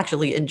things that they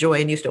actually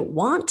enjoy and used to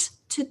want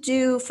to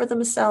do for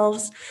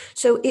themselves.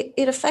 So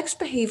it affects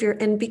behavior.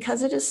 And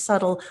because it is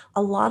subtle,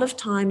 a lot of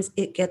times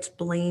it gets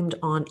blamed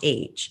on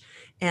age.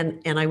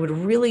 And I would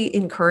really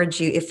encourage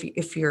you,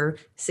 if your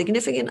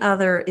significant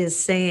other is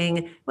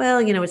saying, well,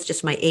 it's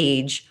just my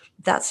age,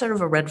 that's sort of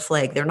a red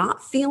flag. They're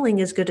not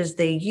feeling as good as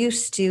they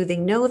used to. They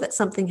know that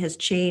something has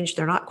changed.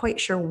 They're not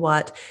quite sure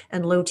what,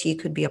 and low T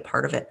could be a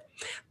part of it.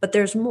 But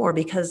there's more,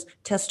 because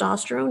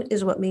testosterone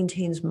is what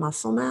maintains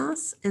muscle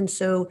mass. And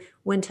so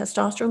when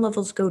testosterone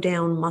levels go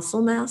down,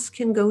 muscle mass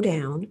can go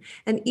down.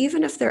 And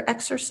even if they're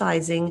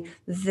exercising,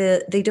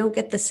 they don't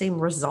get the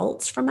same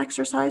results from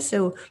exercise.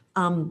 So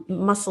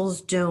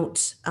muscles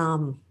don't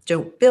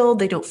build,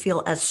 they don't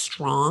feel as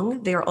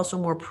strong. They are also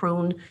more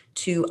prone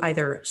to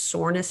either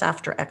soreness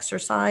after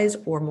exercise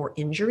or more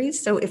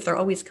injuries. So if they're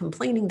always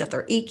complaining that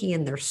they're achy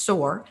and they're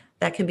sore,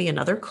 that can be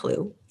another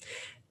clue.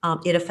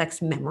 It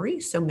affects memory.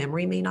 So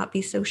memory may not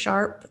be so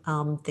sharp.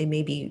 They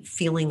may be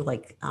feeling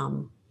like,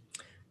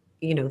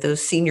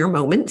 those senior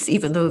moments,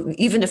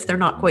 even if they're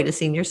not quite a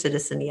senior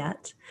citizen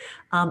yet.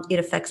 It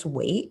affects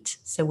weight.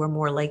 So we're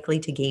more likely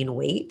to gain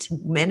weight,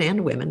 men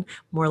and women,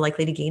 more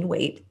likely to gain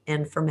weight.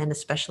 And for men,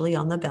 especially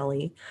on the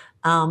belly.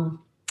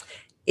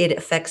 It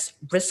affects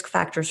risk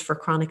factors for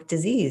chronic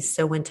disease.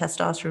 So when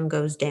testosterone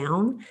goes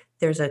down,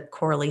 there's a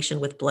correlation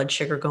with blood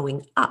sugar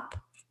going up.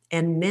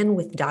 And men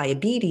with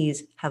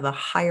diabetes have a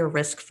higher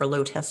risk for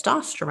low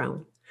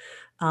testosterone.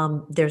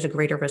 There's a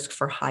greater risk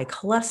for high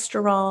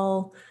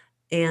cholesterol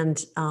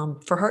and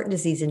for heart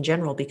disease in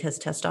general, because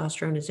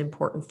testosterone is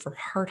important for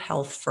heart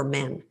health for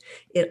men.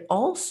 It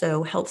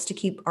also helps to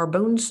keep our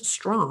bones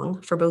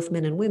strong for both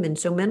men and women.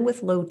 So men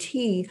with low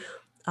T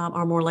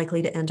are more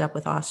likely to end up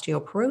with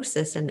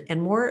osteoporosis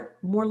and more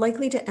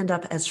likely to end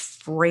up as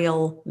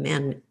frail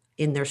men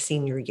in their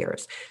senior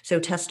years. So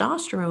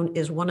testosterone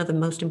is one of the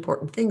most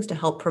important things to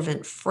help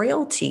prevent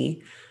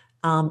frailty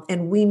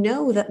And we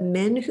know that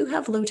men who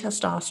have low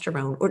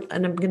testosterone,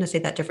 and I'm going to say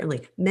that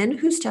differently, men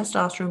whose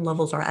testosterone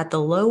levels are at the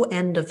low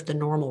end of the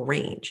normal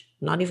range,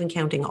 not even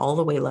counting all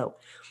the way low,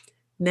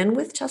 men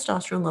with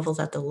testosterone levels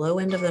at the low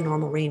end of the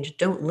normal range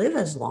don't live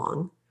as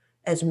long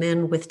as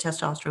men with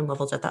testosterone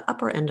levels at the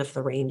upper end of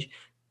the range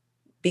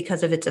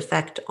because of its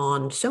effect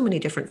on so many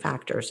different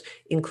factors,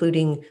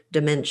 including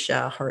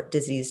dementia, heart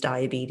disease,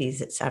 diabetes,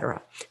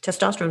 etc.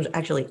 Testosterone is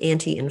actually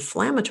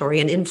anti-inflammatory,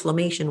 and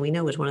inflammation, we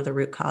know, is one of the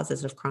root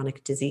causes of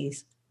chronic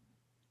disease.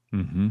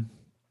 Mm-hmm.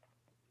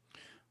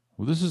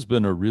 Well, this has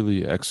been a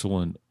really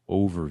excellent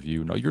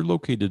overview. Now, you're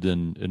located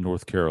in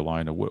North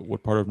Carolina.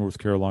 What part of North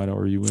Carolina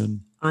are you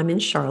in? I'm in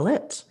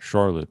Charlotte.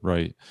 Charlotte,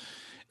 right.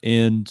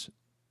 And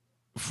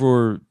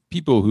for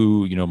people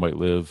who, might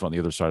live on the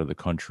other side of the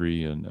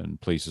country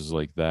and places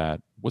like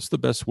that, what's the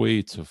best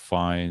way to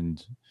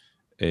find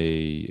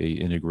a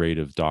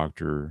integrative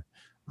doctor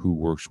who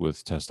works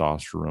with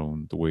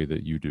testosterone the way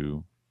that you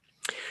do?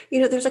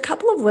 There's a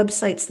couple of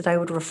websites that I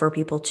would refer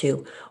people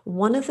to.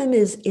 One of them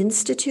is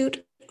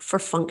Institute for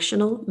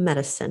Functional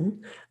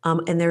Medicine,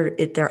 and they're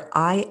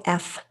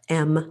ifm.org.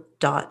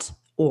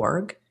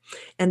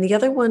 And the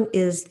other one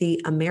is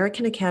the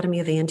American Academy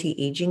of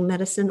Anti-Aging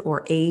Medicine,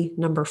 or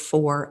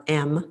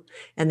A4M,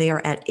 and they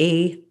are at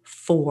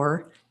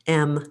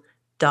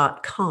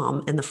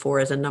A4M.com, and the 4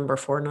 is a number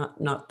 4,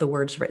 not the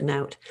words written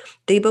out.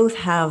 They both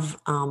have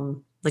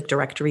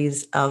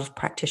directories of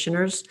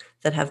practitioners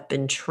that have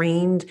been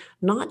trained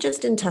not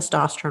just in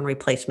testosterone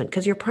replacement,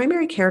 because your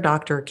primary care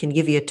doctor can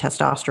give you a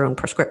testosterone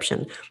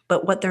prescription,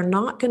 but what they're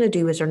not going to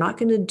do is they're not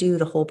going to do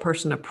the whole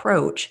person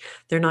approach.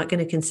 They're not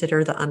going to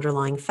consider the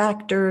underlying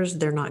factors.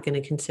 They're not going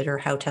to consider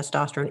how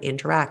testosterone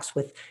interacts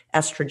with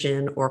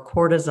estrogen or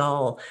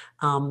cortisol.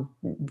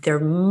 They're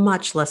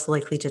much less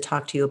likely to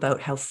talk to you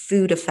about how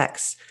food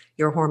affects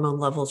your hormone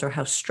levels, or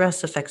how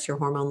stress affects your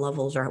hormone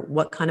levels, or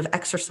what kind of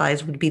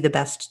exercise would be the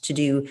best to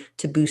do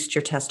to boost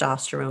your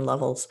testosterone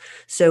levels.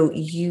 So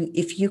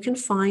if you can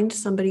find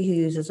somebody who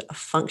uses a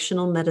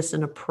functional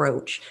medicine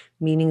approach,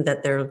 meaning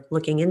that they're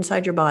looking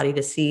inside your body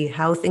to see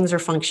how things are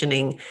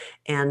functioning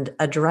and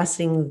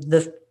addressing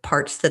the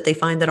parts that they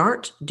find that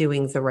aren't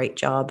doing the right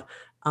job,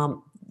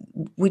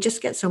 we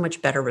just get so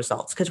much better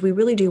results, because we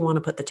really do want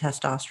to put the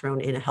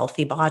testosterone in a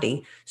healthy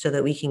body so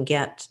that we can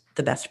get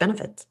the best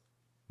benefits.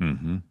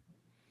 Mm-hmm.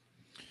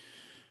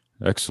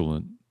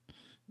 Excellent.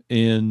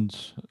 And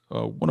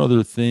one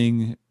other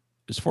thing,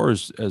 as far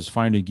as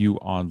finding you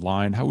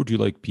online, how would you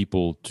like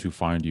people to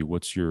find you?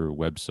 What's your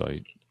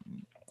website?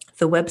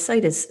 The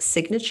website is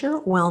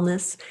Signature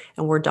Wellness,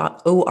 and we're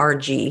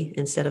 .org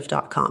instead of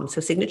 .com.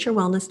 So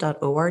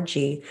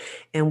signaturewellness.org.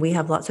 And we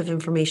have lots of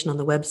information on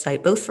the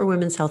website, both for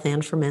women's health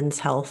and for men's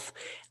health.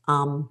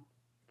 So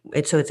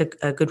it's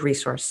a good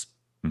resource.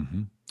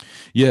 Mm-hmm.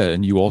 Yeah.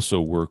 And you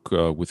also work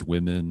with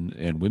women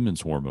and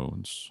women's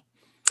hormones.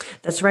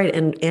 That's right.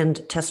 And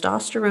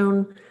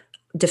testosterone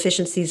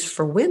deficiencies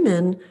for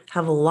women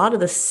have a lot of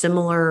the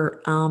similar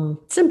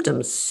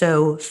symptoms.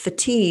 So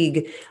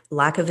fatigue,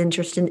 lack of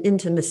interest in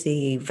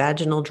intimacy,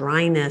 vaginal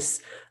dryness,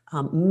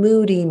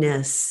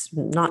 moodiness,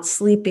 not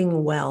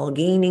sleeping well,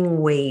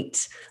 gaining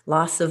weight,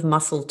 loss of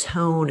muscle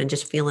tone, and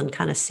just feeling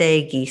kind of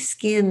saggy,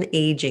 skin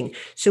aging.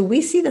 So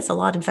we see this a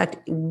lot. In fact,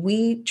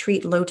 we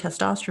treat low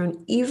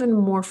testosterone even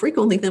more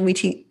frequently than we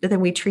treat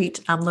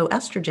low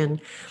estrogen.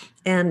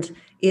 And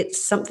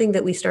it's something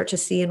that we start to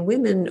see in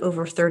women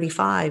over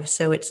 35.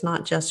 So it's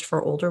not just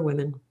for older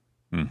women.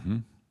 Mm-hmm.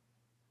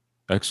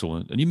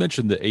 Excellent. And you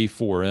mentioned the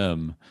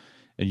A4M,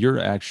 and you're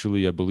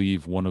actually, I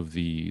believe, one of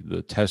the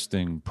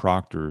testing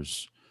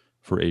proctors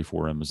for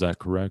A4M. Is that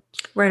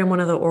correct? Right. I'm one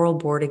of the oral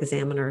board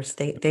examiners.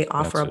 They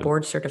offer a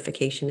board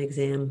certification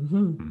exam.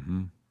 Mm-hmm.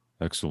 Mm-hmm.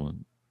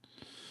 Excellent.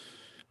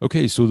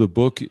 Okay, so the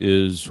book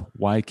is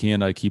Why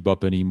Can't I Keep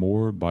Up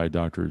Anymore by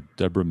Dr.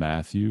 Deborah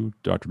Matthew.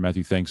 Dr.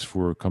 Matthew, thanks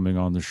for coming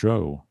on the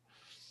show.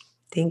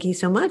 Thank you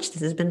so much.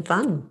 This has been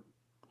fun.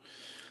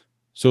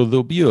 So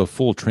there'll be a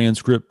full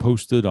transcript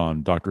posted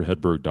on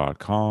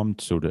drhedberg.com.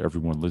 So to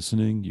everyone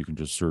listening, you can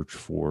just search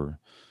for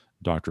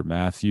Dr.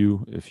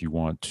 Matthew if you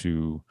want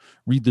to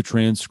read the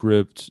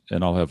transcript,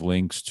 and I'll have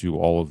links to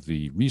all of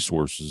the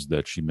resources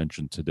that she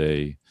mentioned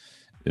today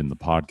in the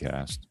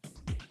podcast.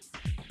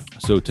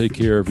 So take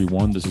care,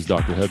 everyone. This is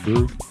Dr.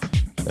 Hedberg,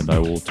 and I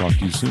will talk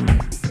to you soon.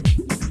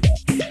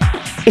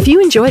 If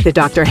you enjoy the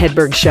Dr.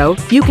 Hedberg Show,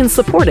 you can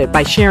support it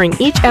by sharing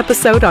each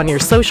episode on your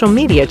social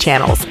media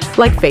channels,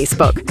 like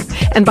Facebook,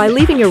 and by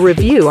leaving a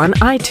review on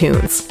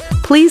iTunes.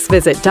 Please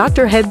visit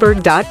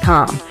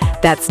drhedberg.com.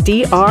 That's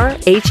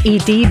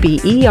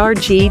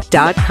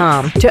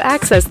drhedberg.com to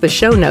access the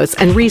show notes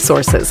and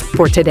resources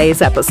for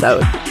today's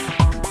episode.